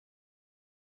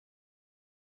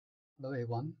Hello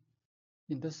everyone.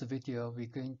 In this video, we're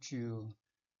going to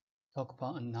talk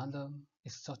about another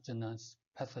exogenous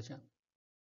pathogen,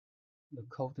 the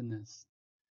coldness.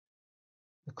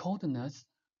 The coldness,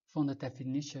 from the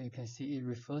definition, you can see it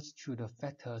refers to the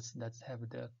factors that have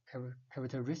the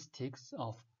characteristics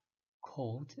of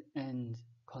cold and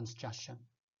congestion.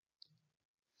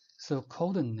 So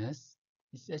coldness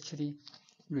is actually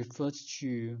refers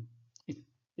to,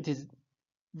 it is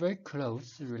very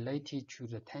close related to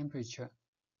the temperature.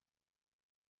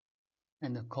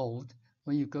 And the cold,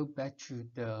 when you go back to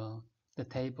the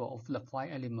table of the 5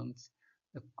 elements,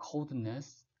 the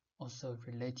coldness also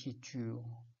related to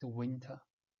the winter.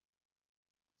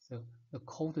 So the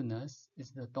coldness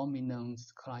is the dominant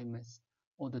climate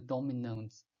or the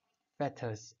dominant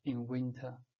factors in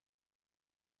winter.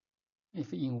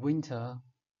 If in winter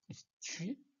it's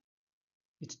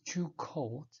too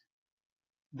cold,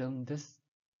 then this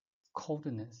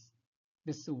coldness,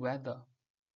 this weather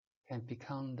can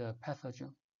become the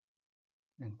pathogen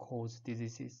and cause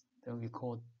diseases. Then we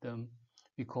call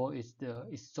it the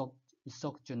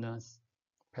exogenous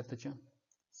pathogen.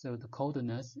 So the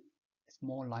coldness is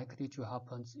more likely to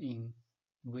happen in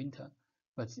winter,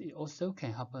 but it also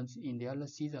can happen in the other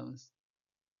seasons.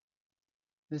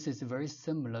 This is very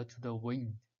similar to the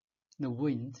wind. The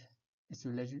wind is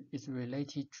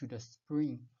related to the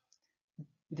spring.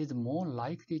 It is more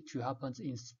likely to happen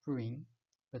in spring,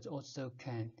 but also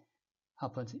can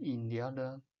happen in the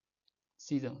other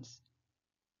seasons.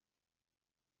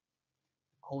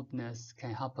 Coldness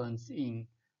can happen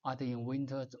either in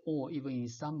winter or even in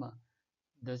summer.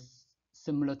 That's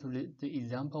similar to the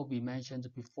example we mentioned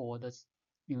before. That's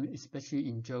especially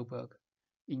in Joburg.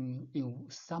 In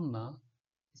summer,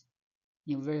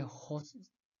 in very hot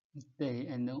day,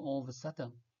 and then all of a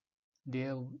sudden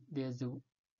there's a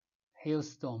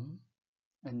hailstorm,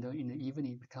 and then in the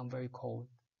evening it becomes very cold.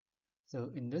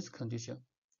 So in this condition,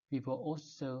 people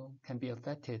also can be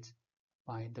affected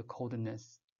by the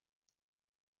coldness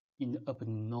in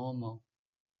abnormal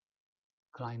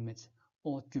climate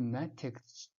or dramatic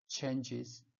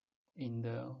changes in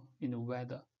the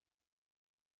weather,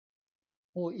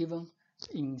 or even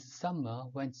in summer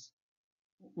when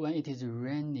it is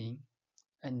raining,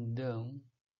 and then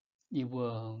it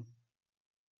will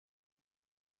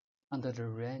under the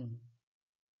rain,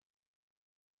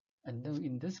 and then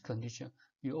in this condition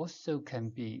you also can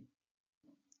be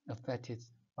affected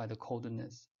by the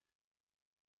coldness.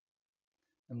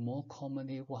 And more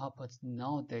commonly, what happens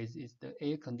nowadays is the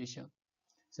air condition.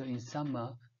 So in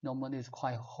summer, normally it's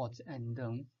quite hot, and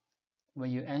then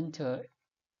when you enter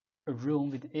a room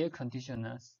with air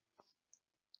conditioners,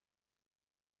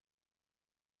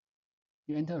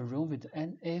 you enter a room with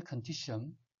an air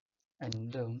condition,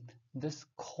 and then this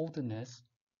coldness,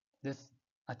 this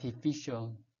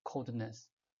artificial coldness,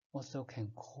 also can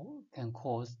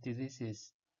cause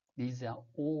diseases. These are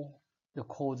all the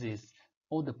causes,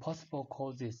 all the possible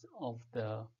causes of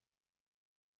the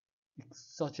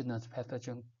exogenous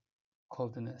pathogen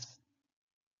coldness.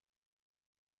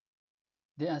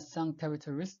 There are some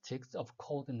characteristics of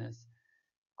coldness.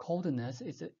 Coldness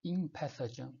is an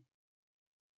impathogen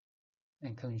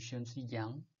and consumes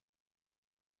yang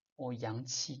or yang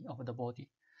qi of the body.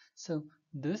 So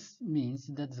this means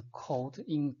that the cold,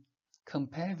 in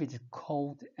compared with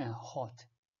cold and hot,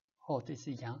 hot is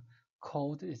yang,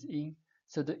 cold is yin.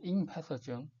 So the yin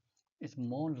pathogen is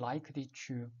more likely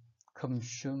to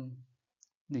consume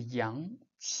the yang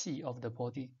qi of the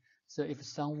body. So if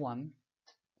someone,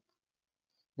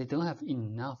 they don't have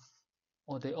enough,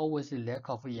 or they always lack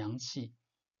of yang qi,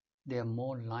 they are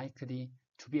more likely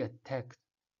to be attacked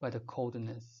by the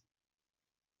coldness.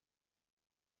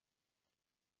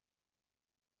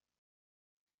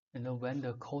 And when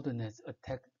the coldness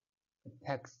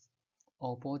attacks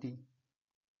our body,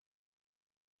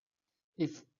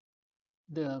 if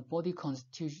the body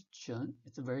constitution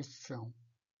is very strong,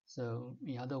 so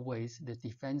in other ways, the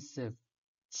defensive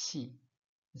qi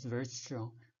is very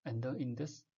strong, and in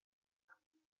this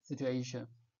situation,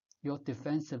 your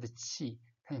defensive qi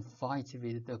can fight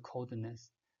with the coldness,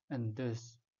 and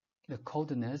thus the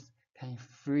coldness can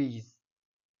freeze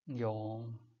your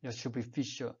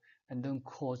superficial and then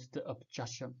cause the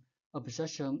obstruction.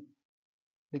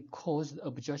 They cause the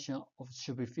obstruction of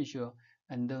superficial,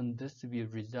 and then this will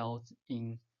result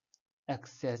in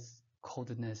excess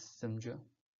coldness syndrome.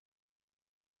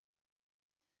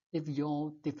 If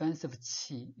your defensive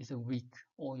qi is weak,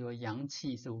 or your yang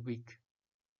qi is weak,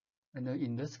 and then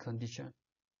in this condition,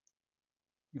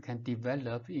 you can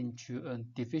develop into a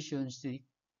deficiency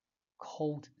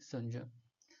cold syndrome.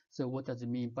 So what does it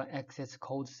mean by excess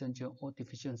cold syndrome or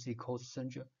deficiency cold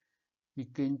syndrome? we're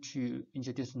going to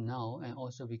introduce now, and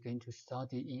also we're going to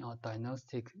study in our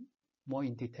diagnostic more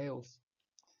in details.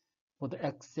 For the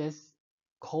excess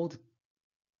cold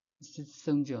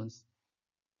syndromes,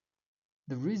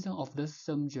 the reason of this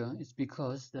syndrome is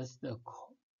because the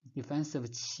defensive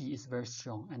qi is very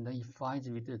strong, and then it fights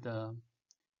with the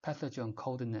pathogen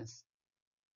coldness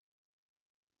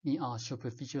in our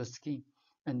superficial skin,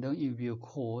 and then it will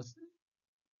cause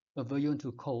aversion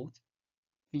to cold,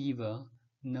 fever,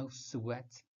 nose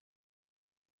sweat,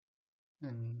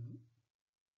 and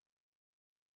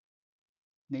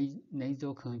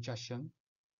nasal congestion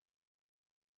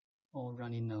or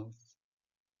runny nose.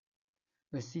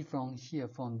 We see from here,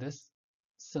 from this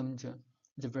syndrome,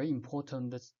 it's very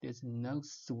important that there's no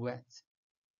sweat.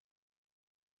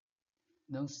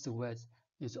 No sweat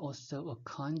is also a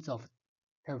kind of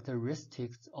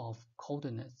characteristics of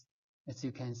coldness. As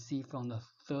you can see from the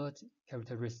third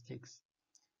characteristics,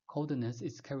 coldness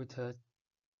is characterized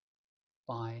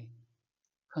by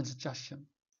congestion.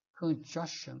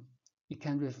 Congestion, it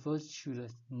can refer to the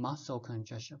muscle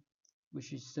congestion,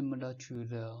 which is similar to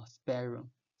the spasm.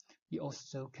 It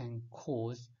also can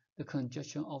cause the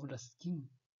congestion of the skin,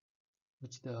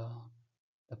 which the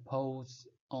pores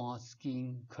or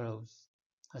skin close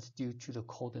as due to the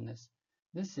coldness.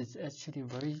 This is actually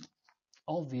very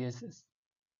obvious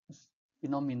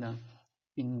phenomenon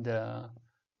in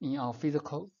our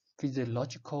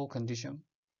physiological condition.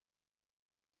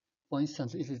 For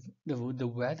instance, if the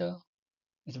weather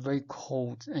is very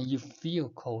cold and you feel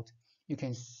cold, you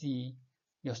can see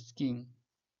your skin,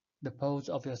 the pores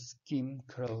of your skin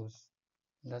close.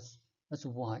 That's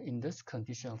why in this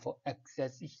condition, for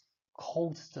excessive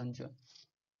cold syndrome,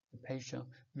 the patient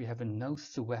will have no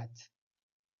sweat.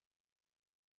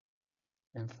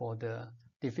 And for the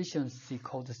deficiency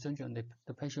cold syndrome,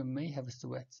 the patient may have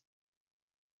sweat.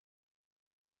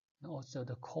 And also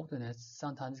the coldness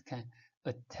sometimes can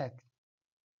attack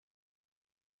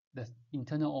the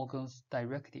internal organs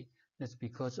directly. That's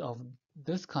because of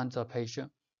this kind of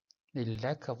patient, the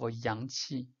lack of yang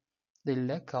qi, the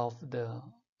lack of the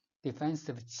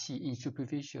defensive qi in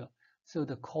superficial, so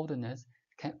the coldness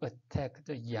can attack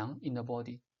the yang in the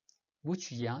body.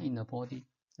 Which yang in the body?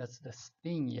 That's the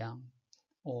spleen yang,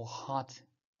 or heart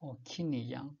or kidney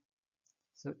yang.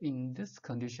 So in this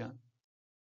condition,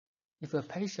 if a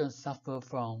patient suffers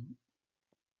from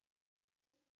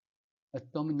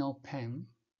abdominal pain,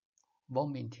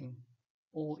 vomiting,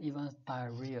 or even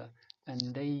diarrhea,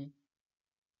 and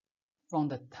from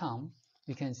the tongue,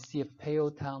 you can see a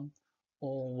pale tongue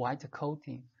or white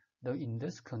coating. Though in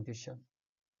this condition,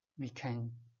 we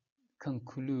can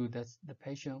conclude that the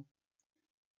patient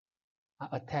are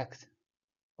attacked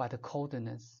by the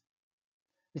coldness,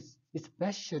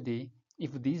 especially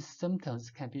if these symptoms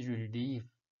can be relieved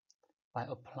by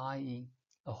applying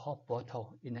a hot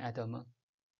bottle in the abdomen,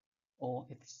 or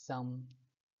in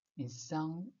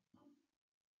some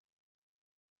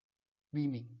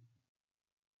women,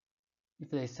 if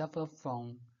they suffer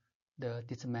from the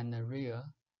dysmenorrhea,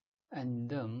 and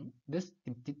then this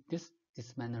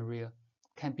dysmenorrhea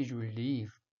can be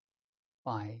relieved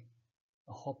by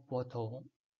a hot bottle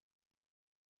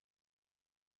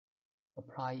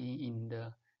applying in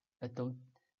the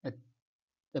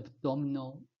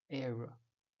abdominal area,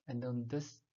 and then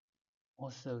this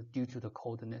also due to the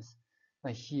coldness.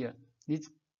 But here, these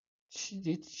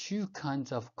two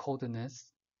kinds of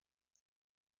coldness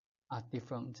are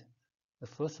different. The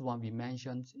first one we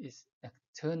mentioned is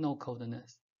external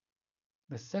coldness.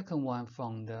 The second one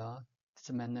from the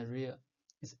dysmenorrhea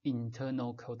is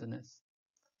internal coldness.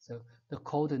 So the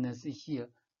coldness here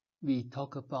we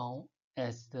talk about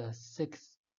as the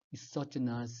 6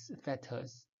 exogenous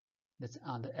factors that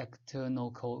are the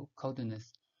external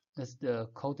coldness. That's the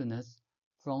coldness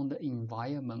from the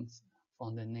environment,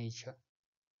 from the nature.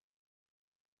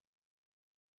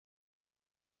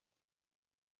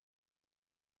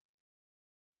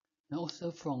 And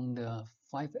also from the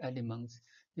 5 elements,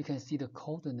 you can see the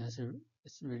coldness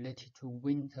is related to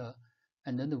winter,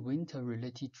 and then the winter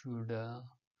related to the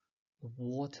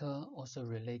water, also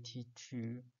related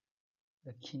to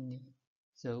the kidney.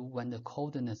 So when the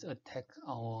coldness attacks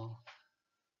our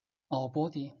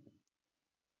body,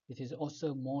 it is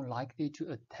also more likely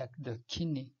to attack the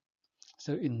kidney.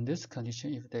 So in this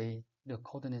condition, if the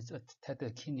coldness attack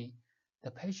the kidney,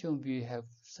 the patient will have,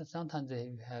 sometimes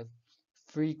they have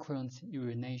frequent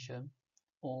urination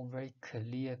or very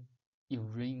clear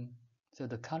urine. So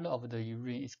the color of the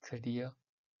urine is clear.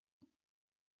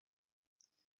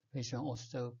 The patient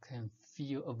also can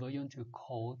feel aversion to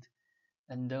cold,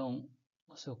 and then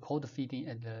also cold feeling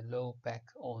at the low back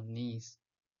or knees.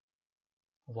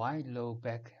 Why low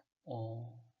back or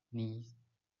knees.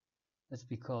 That's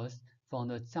because from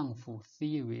the Zhangfu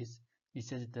theories, it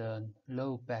says the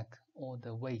low back or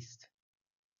the waist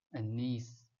and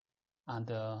knees are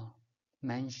the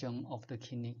mansion of the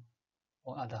kidney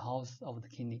or are the house of the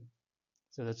kidney.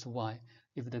 So that's why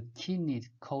if the kidney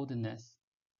coldness,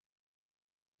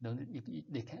 then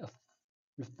they can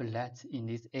reflect in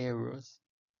these areas.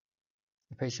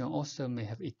 The patient also may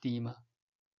have edema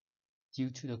due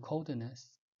to the coldness.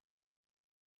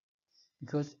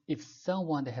 Because if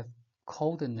someone have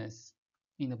coldness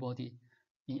in the body,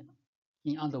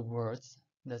 in other words,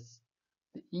 that's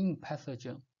the yin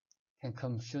pathogen can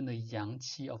consume the yang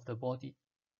qi of the body.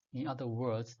 In other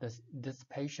words, this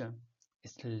patient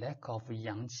is lack of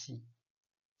yang qi.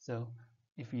 So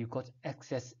if you got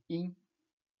excess yin,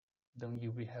 then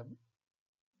you will have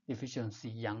deficiency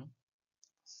yang.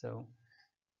 So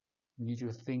you need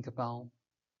to think about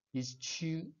these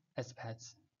two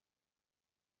aspects.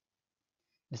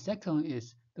 The second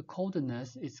is the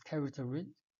coldness is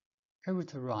characterized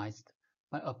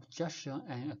by obstruction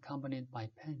and accompanied by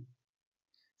pain.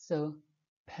 So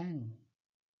pain,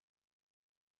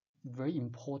 very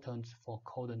important for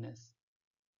coldness.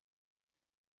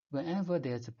 Whenever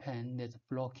there's a pain, there's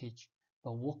a blockage.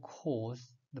 But what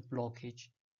causes the blockage?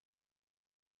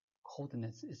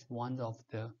 Coldness is one of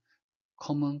the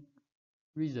common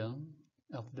reasons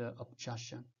of the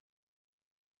obstruction.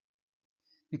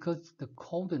 Because the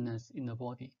coldness in the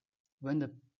body, when the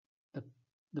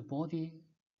body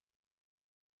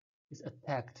is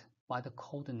attacked by the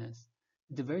coldness,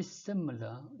 it's very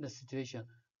similar the situation.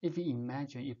 If you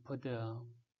imagine you put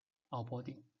our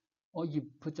body, or you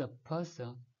put a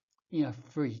person in a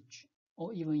fridge,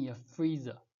 or even in a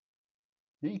freezer,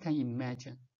 then you can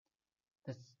imagine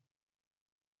that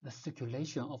the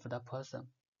circulation of that person,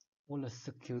 or the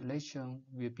circulation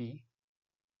will be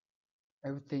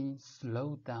everything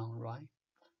slowed down, right?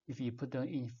 If you put them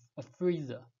in a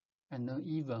freezer, and then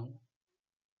even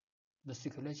the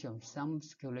circulation, some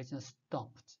circulation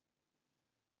stopped.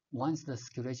 Once the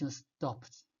circulation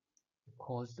stopped, it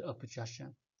caused the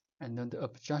obstruction, and then the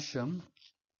obstruction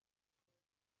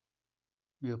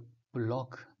will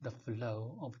block the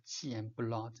flow of qi and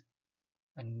blood,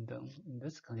 and in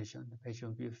this condition, the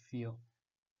patient will feel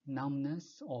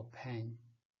numbness or pain.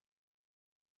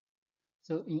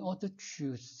 So in order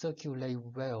to circulate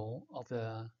well of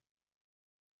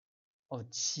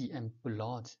qi and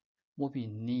blood, what we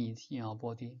need in our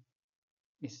body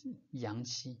is yang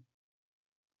qi.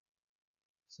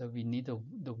 So we need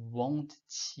the warmed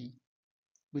qi,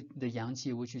 with the yang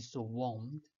qi which is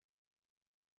warm,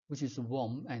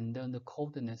 and then the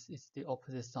coldness is the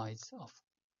opposite side of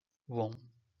warm.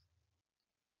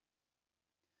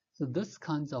 So this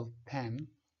kinds of pain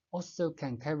also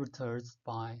can characterized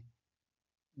by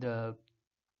the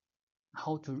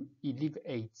how to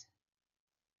alleviate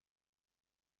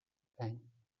pain.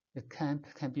 The pain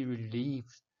can be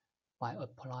relieved by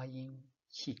applying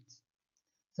heat.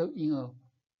 So in a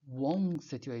warm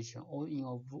situation or in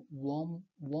a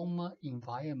warmer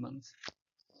environment,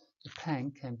 the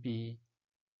pain can be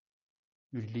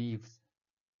relieved.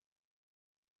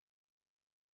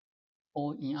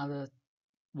 Or in other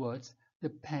words, the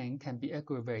pain can be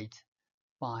aggravated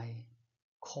by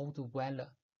cold weather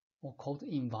or cold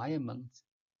environment.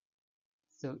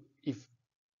 So if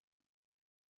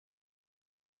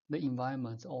the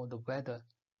environment or the weather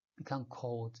become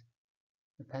cold,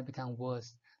 the pain become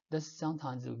worse. This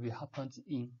sometimes will happen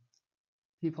in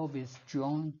people with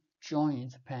joint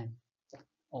pain,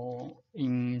 or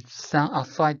in some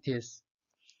arthritis.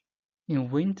 In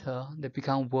winter, they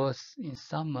become worse. In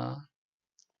summer,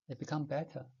 they become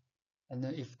better. And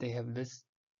then if they have this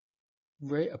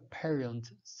very apparent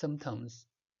symptoms,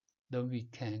 then we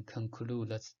can conclude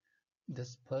that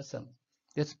this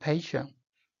patient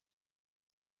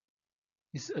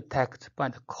is attacked by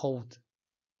the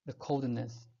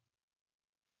coldness.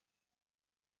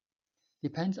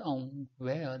 Depends on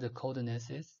where the coldness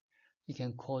is, it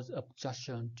can cause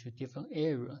obstruction to different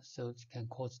areas, so it can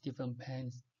cause different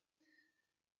pains.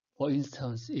 For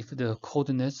instance, if the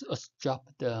coldness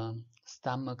obstructs the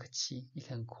stomach qi, it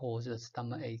can cause a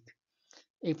stomach ache.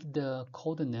 If the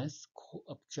coldness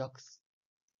obstructs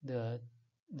the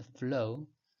flow,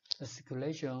 the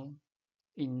circulation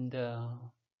in the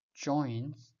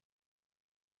joints,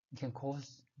 it can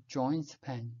cause joint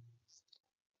pain.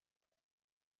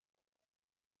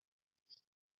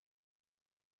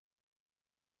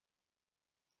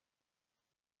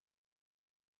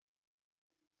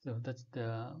 So that's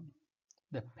the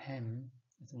pain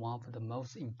is one of the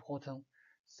most important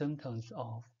symptoms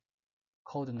of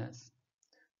coldness.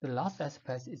 The last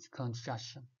aspect is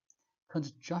congestion.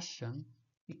 Congestion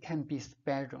it can be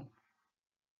spasm,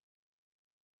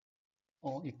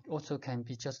 or it also can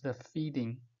be just the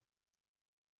feeding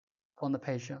from the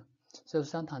patient. So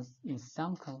sometimes in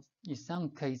some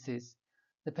cases,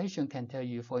 the patient can tell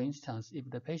you, for instance, if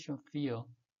the patient feel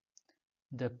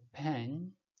the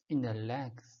pain in the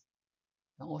legs,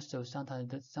 and also sometimes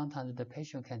the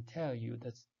patient can tell you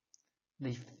that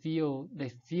they feel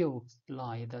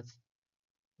like that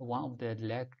one of the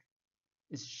leg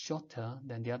is shorter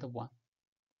than the other one.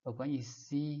 But when you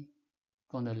see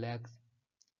from the legs,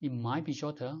 it might be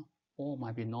shorter or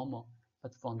might be normal.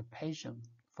 But from the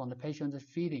patient's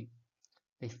feeling,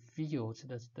 they feel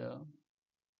that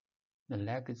the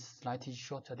leg is slightly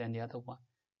shorter than the other one.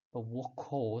 But what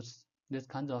causes this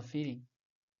kind of feeling?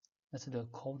 That's the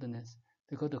coldness,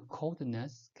 because the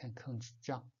coldness can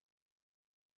constrict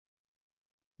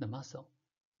the muscle.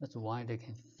 That's why they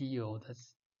can feel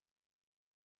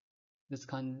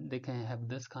they can have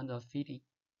this kind of feeling.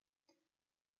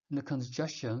 And the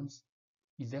congestions,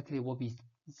 exactly what we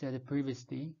said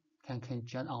previously, can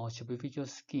conject our superficial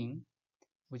skin,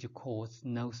 which causes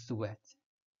no sweat.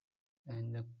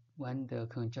 And when the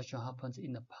congestion happens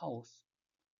in the pulse,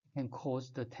 it can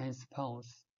cause the tense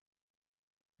pulse.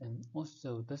 And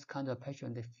also, this kind of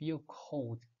patient, they feel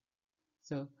cold,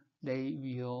 so they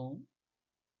will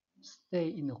stay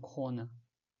in the corner,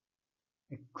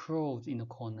 they crawl in the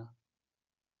corner.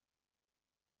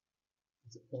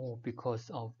 It's all because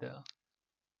of the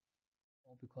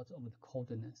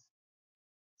coldness.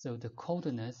 So the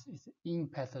coldness is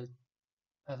pathogen.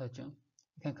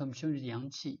 It can consume yang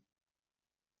qi. It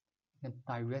can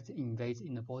directly invade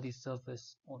in the body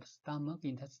surface or the stomach,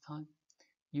 intestine,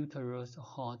 uterus,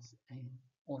 heart, and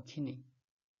or kidney.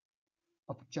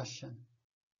 Obstruction.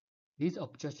 This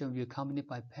obstruction will accompanied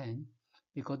by pain,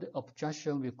 because the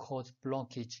obstruction will cause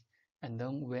blockage, and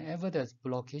then wherever there's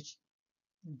blockage,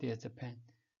 there's a pain.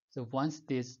 So once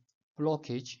there's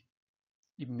blockage,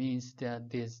 it means that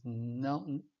there's not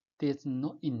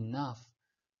enough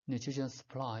nutrition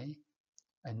supply,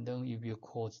 and then it will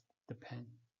cause the pain.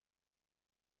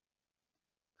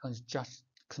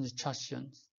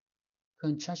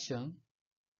 Contraction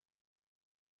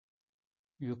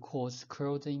will cause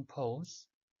corroding impulse,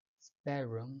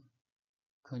 spasm,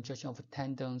 contraction of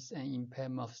tendons, and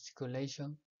impairment of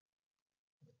circulation,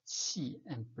 qi,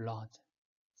 and blood.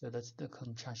 So that's the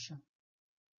contraction.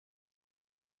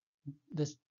 The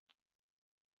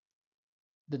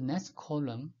next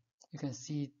column, you can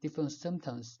see different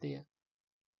symptoms there.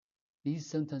 These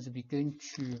symptoms we're going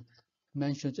to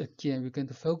mention again. We're going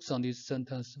to focus on these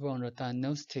symptoms from the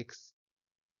diagnostics.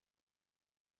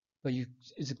 But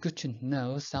it's good to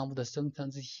know some of the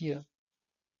symptoms here.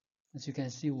 As you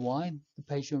can see, why the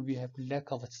patient will have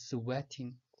lack of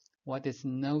sweating, why there's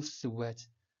no sweat,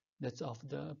 that's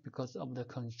because of the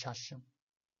contraction.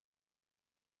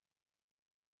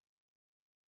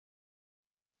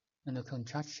 And the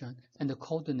contraction and the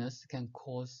coldness can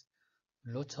cause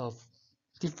a lot of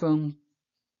different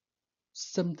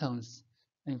symptoms.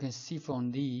 And you can see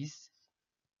from these,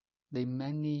 they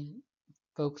mainly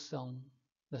focus on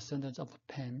the symptoms of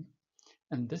pain.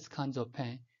 And this kind of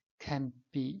pain can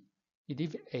be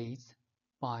alleviated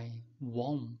by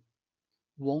warm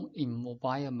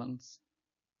environments.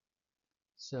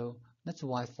 So that's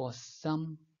why for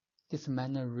some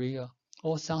dysmenorrhea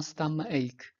or some stomach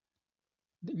ache,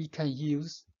 we can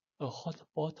use a hot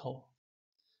bottle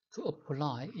to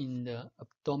apply in the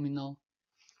abdominal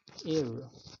area,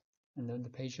 and then the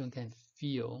patient can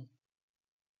feel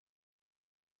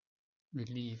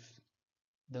relief.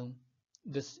 Then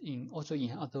this also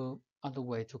in other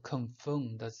way to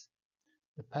confirm that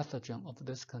the pathogen of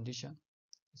this condition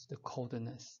is the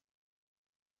coldness.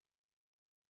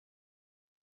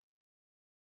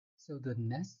 So the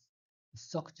next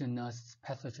exogenous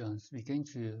pathogens we're going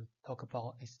to talk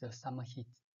about is the summer heat.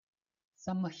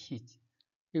 Summer heat,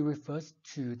 it refers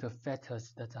to the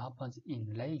factors that happens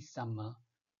in late summer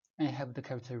and have the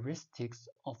characteristics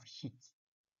of heat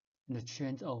and the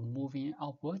trend of moving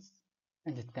outwards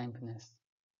and the dampness.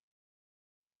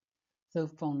 So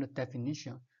from the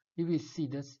definition, you will see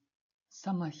that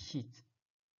summer heat,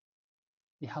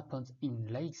 it happens in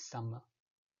late summer.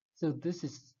 So this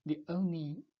is the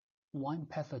only one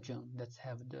pathogen that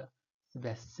have the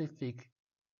specific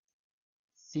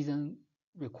season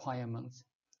requirements.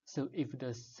 So if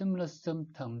the similar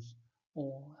symptoms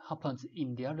or happens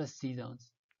in the other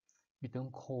seasons, we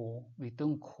don't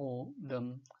call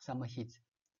them summer heat.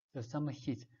 The summer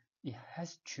heat, it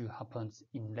has to happen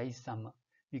in late summer.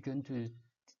 We're going to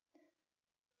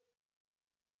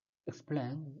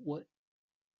explain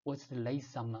what's the late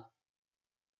summer,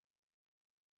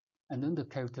 and then the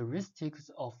characteristics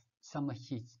of summer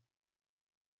heat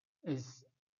is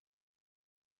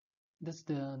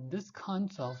this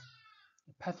kind of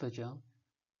pathogen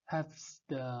has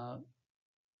the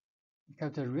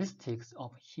characteristics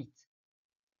of heat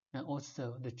and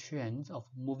also the trends of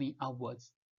moving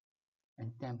upwards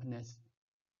and dampness.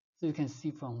 So you can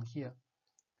see from here,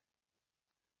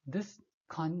 this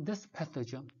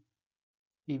pathogen,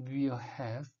 it will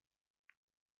have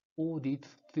all these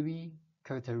three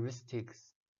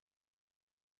characteristics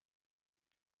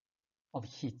of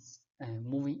heat and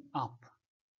moving up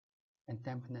and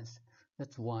dampness.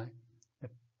 That's why the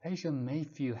patient may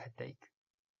feel headache.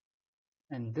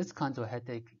 And this kind of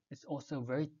headache is also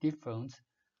very different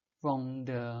from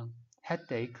the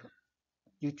headache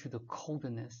due to the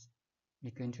coldness.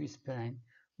 We're going to explain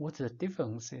what the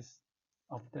differences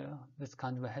of this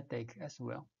kind of headache as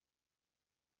well.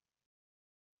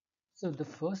 So the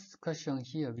first question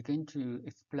here we're going to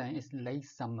explain is late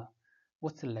summer.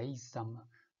 What's late summer?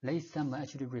 Late summer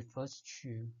actually refers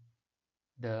to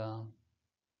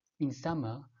in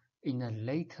summer, in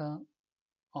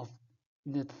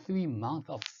the 3 months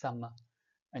of summer,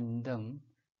 and then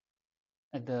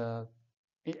at the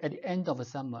end of the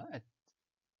summer,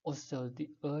 also the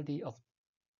early of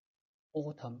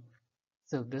autumn.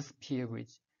 So this period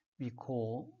we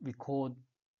call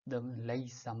them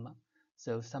late summer.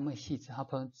 So summer heat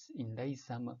happens in late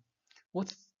summer.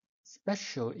 What's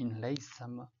special in late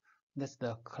summer? That's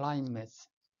the climate,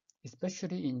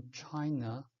 especially in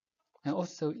China and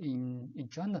also in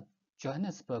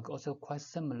Johannesburg, also quite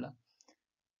similar.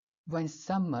 When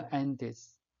summer ended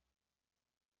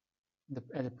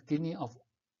at the beginning of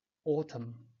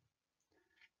autumn,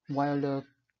 while the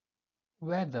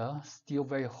weather still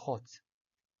very hot,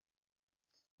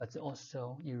 but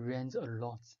also it rains a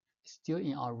lot. It's still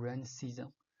in our rain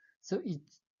season, so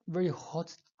it's very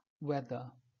hot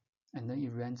weather, and then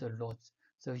it rains a lot.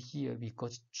 So here we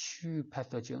got two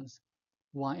pathogens.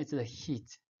 One is the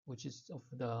heat, which is of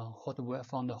the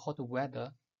from the hot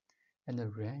weather, and the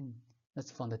rain,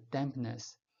 that's from the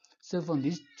dampness. So from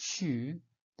these two,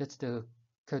 that's the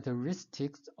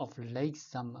characteristics of late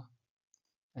summer.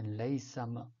 And late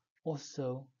summer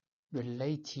also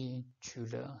related to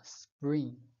the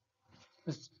spring.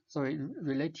 Sorry,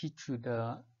 related to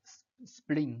the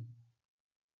spring.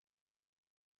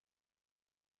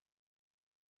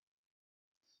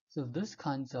 So this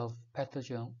kinds of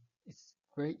pathogen is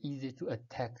very easy to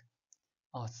attack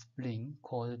our spleen,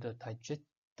 called the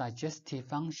digestive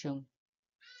function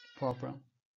problem.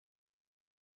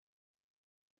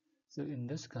 So in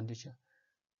this condition,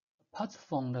 apart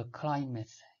from the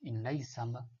climate in late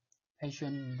summer,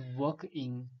 patients work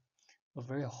in a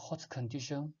very hot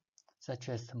condition, such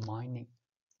as mining.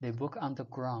 They work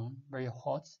underground, very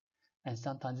hot, and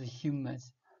sometimes humid.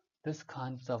 This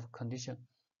kinds of condition.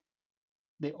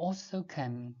 They also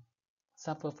can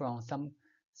suffer from some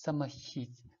summer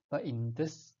heat, but in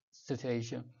this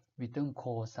situation, we don't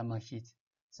call summer heat.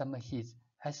 Summer heat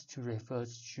has to refer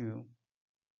to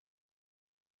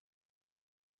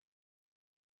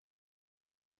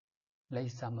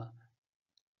late summer.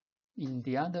 In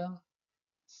the other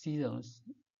seasons,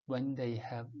 when they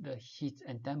have the heat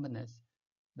and dampness,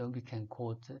 then we can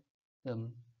call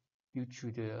them due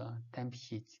to the damp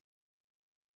heat.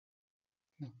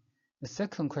 Okay. The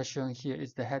second question here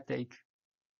is the headache.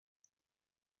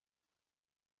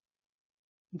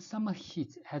 Summer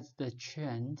heat has the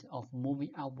trend of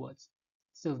moving outwards.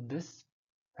 So this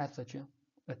pathogen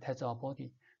attacks our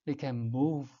body. They can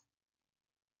move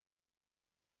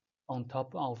on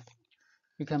top of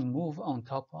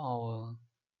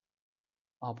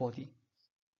our body.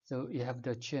 So you have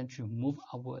the chance to move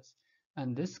upwards.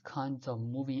 And this kind of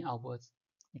moving upwards,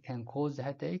 it can cause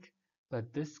headache,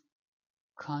 but this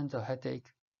kind of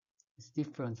headache is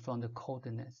different from the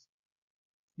coldness.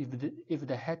 If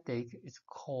the headache is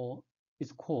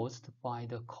caused by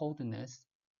the coldness,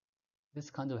 this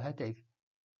kind of headache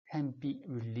can be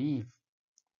relieved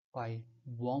by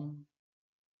warm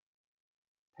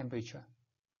temperature.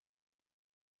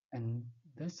 And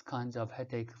this kind of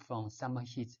headache from summer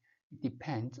heat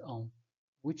depends on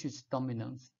which is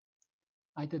dominant,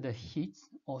 either the heat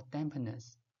or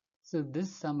dampness. So this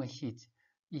summer heat,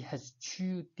 it has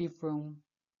two different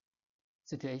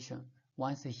situations.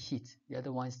 One is the heat, the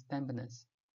other one is dampness.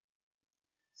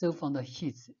 So from the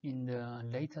heat, in the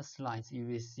later slides, you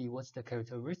will see what's the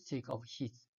characteristic of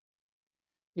heat.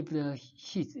 If the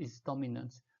heat is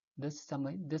dominant,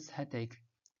 this headache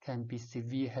can be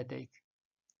severe headache,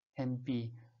 can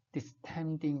be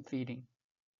distending feeling.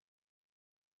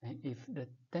 And if the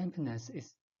dampness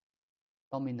is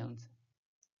dominant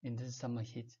in this summer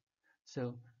heat,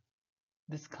 so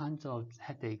this kind of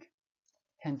headache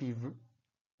can be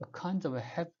a kind of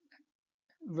a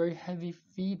very heavy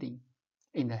feeling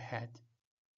in the head.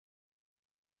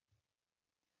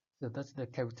 So that's the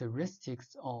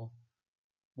characteristics of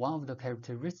one of the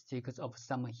characteristics of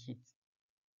summer heat.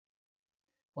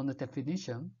 On the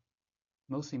definition,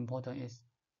 most important is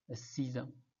the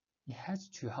season. It has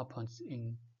to happen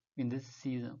in this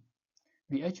season.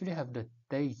 We actually have the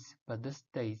dates, but these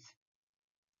dates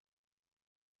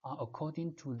are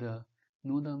according to the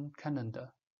northern calendar.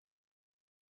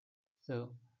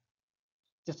 So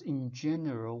just in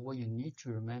general, what you need to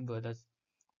remember that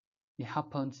it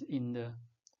happens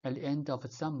at the end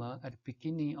of summer, at the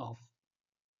beginning of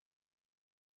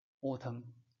autumn.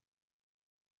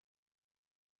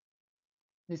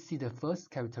 Let's see the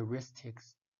first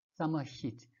characteristics. Summer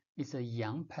heat is a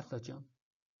young pathogen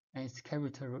and it's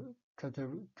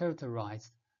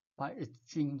characterized by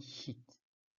extreme heat.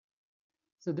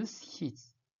 So this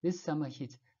summer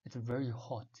heat is very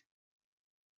hot,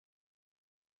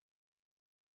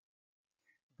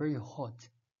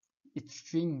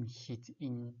 extreme heat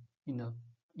in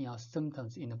our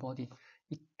symptoms in the body.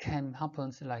 It can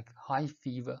happen like high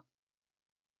fever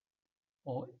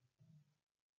or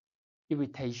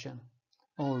irritation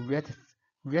or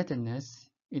redness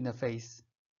in the face.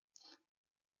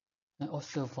 And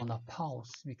also from the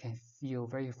pulse, we can feel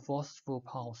very forceful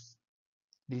pulse.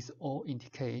 This all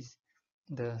indicates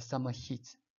the summer heat.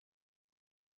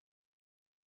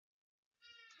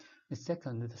 The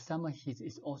second, the summer heat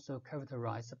is also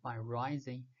characterized by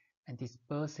rising and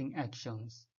dispersing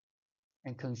actions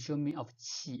and consuming of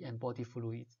qi and body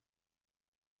fluid.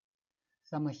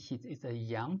 Summer heat is a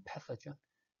young pathogen.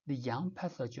 The young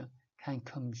pathogen can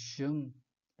consume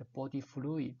the body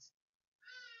fluids,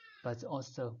 but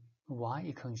also why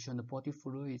it consumes the body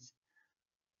fluids.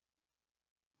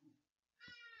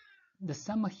 The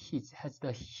summer heat has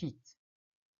the heat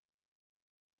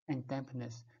and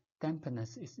dampness.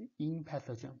 Dampness is yin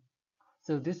pathogen.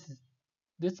 So this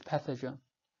pathogen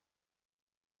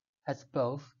has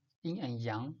both yin and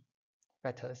yang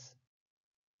factors.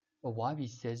 But why we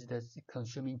say that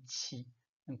consuming qi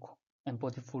and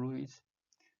body fluids?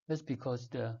 That's because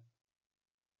the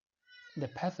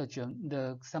pathogen,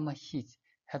 the summer heat,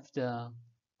 have the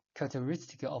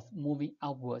characteristic of moving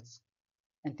outwards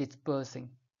and dispersing.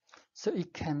 So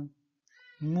it can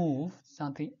move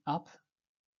something up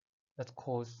that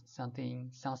cause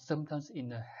some symptoms in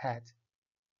the head.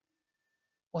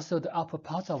 Also the upper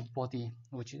part of body,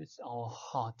 which is our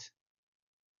heart,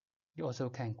 it also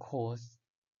can cause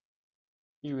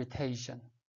irritation.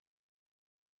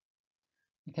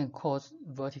 It can cause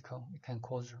vertigo, it can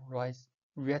cause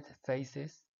red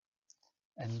faces,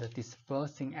 and the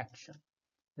dispersing action.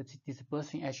 The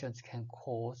dispersing actions can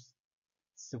cause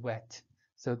sweat.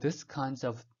 So this kinds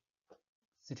of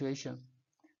situation,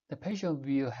 the patient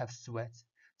will have sweat.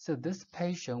 So this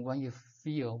patient, when you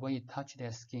touch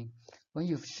their skin, when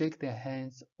you shake their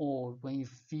hands or when you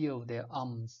feel their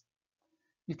arms,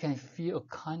 you can feel a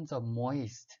kind of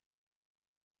moist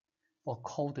or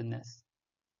coldness.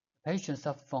 Patients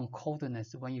suffer from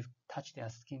coldness when you touch their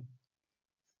skin,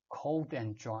 cold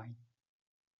and dry.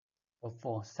 But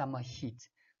for summer heat,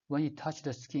 when you touch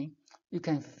the skin, you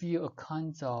can feel a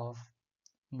kind of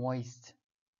moist,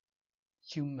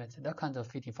 humid, that kind of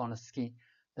feeling from the skin.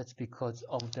 That's because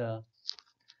of the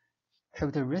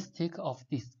characteristic of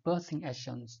dispersing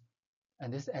actions.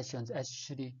 And these actions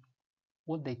actually,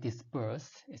 what they disperse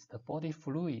is the body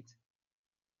fluid.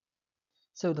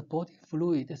 So the body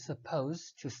fluid is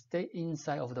supposed to stay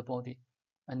inside of the body.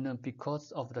 And then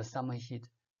because of the summer heat,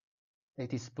 they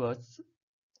disperse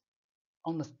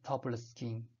on the top of the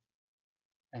skin.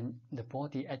 And the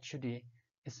body actually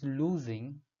is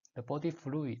losing the body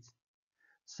fluids.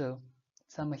 So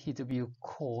summer heat will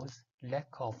cause lack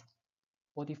of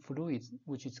body fluids,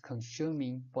 which is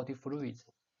consuming body fluids,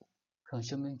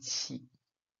 consuming qi.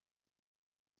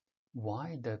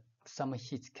 Why the summer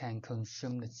heat can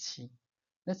consume the qi?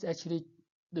 That's actually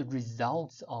the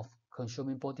results of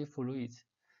consuming body fluids.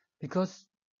 Because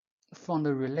from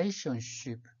the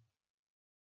relationship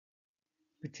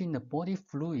between the body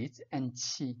fluids and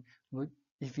qi,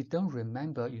 if you don't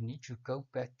remember, you need to go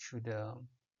back to the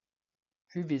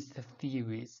previous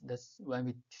theories. That's when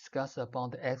we discuss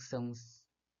about the axons,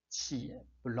 qi,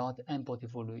 blood, and body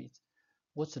fluids.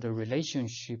 What's the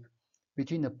relationship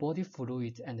between the body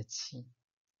fluid and the qi?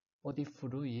 Body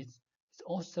fluid is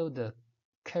also the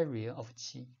carrier of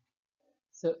qi.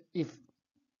 So if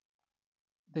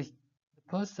the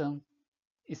person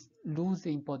is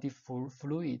losing body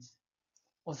fluids,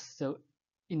 also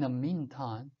in the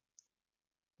meantime,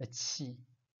 the qi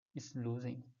is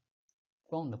losing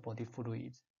from the body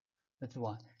fluids. That's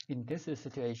why In this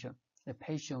situation, the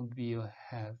patient will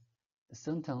have the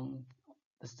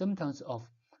symptoms of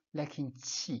lacking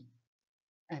qi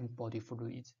and body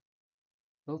fluid,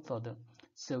 both of them.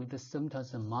 So the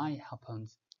symptoms might happen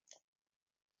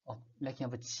of lacking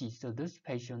of qi. So this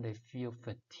patient, they feel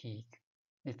fatigue,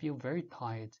 they feel very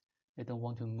tired, they don't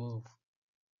want to move.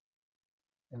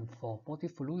 And for body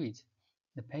fluid,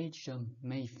 the patient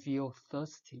may feel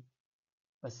thirsty,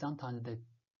 but sometimes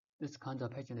this kind of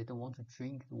patient, they don't want to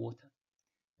drink the water.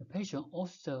 The patient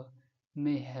also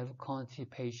may have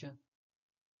constipation.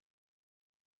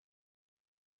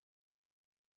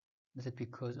 This is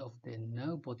because of the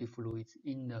no body fluids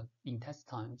in the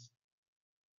intestines.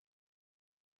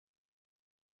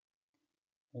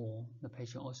 Or the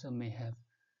patient also may have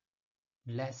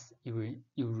less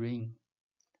urine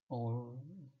or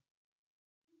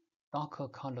darker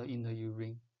color in the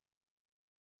urine.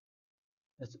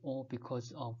 That's all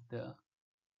because of the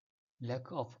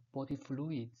lack of body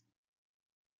fluids.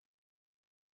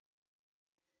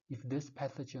 If this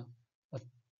pathogen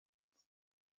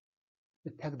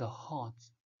attacks the heart,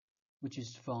 which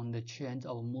is from the trend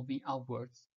of moving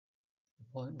outwards,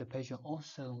 the patient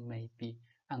also may be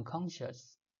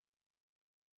unconscious.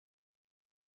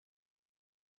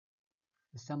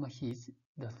 The summer heat,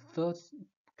 the third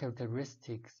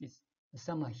characteristic is the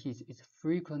summer heat is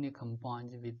frequently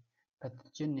combined with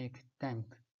pathogenic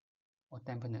damp or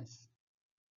dampness.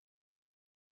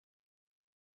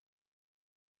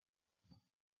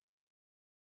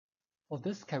 For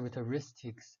these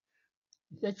characteristics,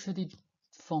 it's actually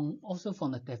also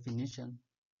from the definition,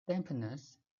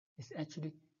 dampness is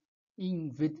actually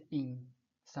within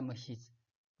summer heat.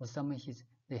 For summer heat,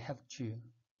 they have to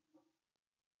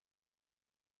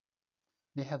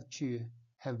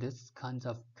have this kind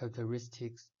of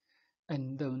characteristics.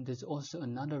 And then there's also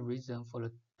another reason for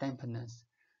the dampness.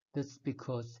 That's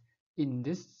because in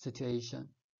this situation,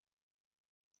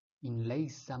 in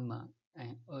late summer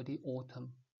and early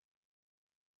autumn,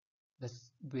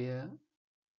 that's when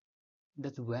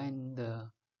the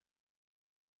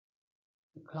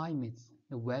climate,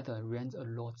 the weather rains a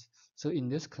lot. So in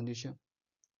this condition,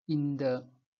 in the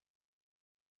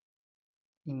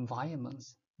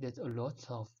environments, there's a lot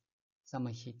of summer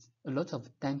heat, a lot of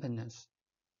dampness,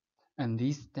 and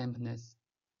these dampness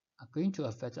are going to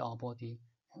affect our body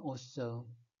and also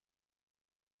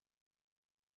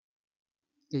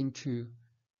going to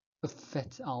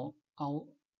affect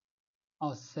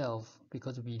ourselves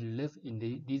because we live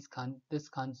in this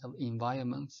kinds of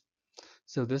environments.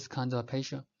 So this kind of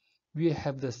patient will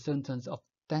have the symptoms of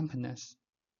dampness,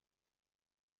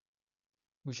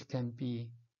 which can be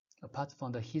apart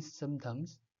from the heat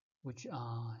symptoms, which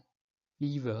are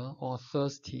fever or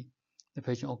thirsty. The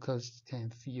patient also can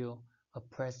feel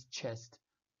oppressed chest,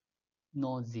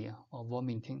 nausea or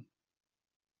vomiting,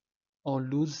 or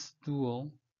loose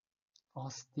stool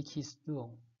or sticky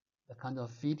stool, the kind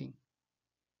of feeling,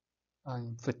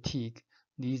 and fatigue.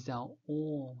 These are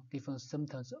all different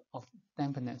symptoms of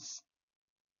dampness.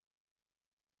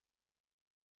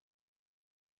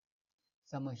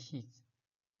 Summer heat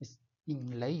is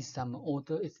in late summer,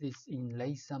 although it is in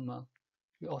late summer,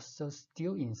 we also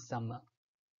still in summer.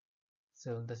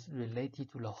 So that's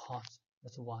related to the heart.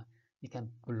 That's why it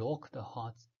can block the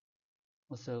heart.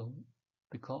 Also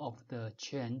because of the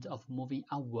trend of moving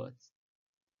outwards.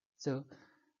 So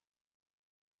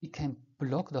it can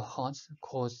block the heart,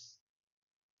 cause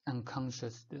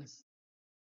unconsciousness.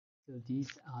 So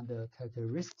these are the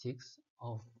characteristics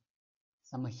of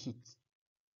summer heat.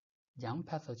 Young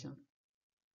pathogen,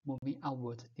 moving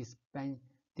outward,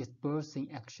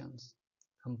 dispersing actions,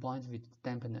 combined with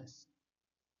dampness.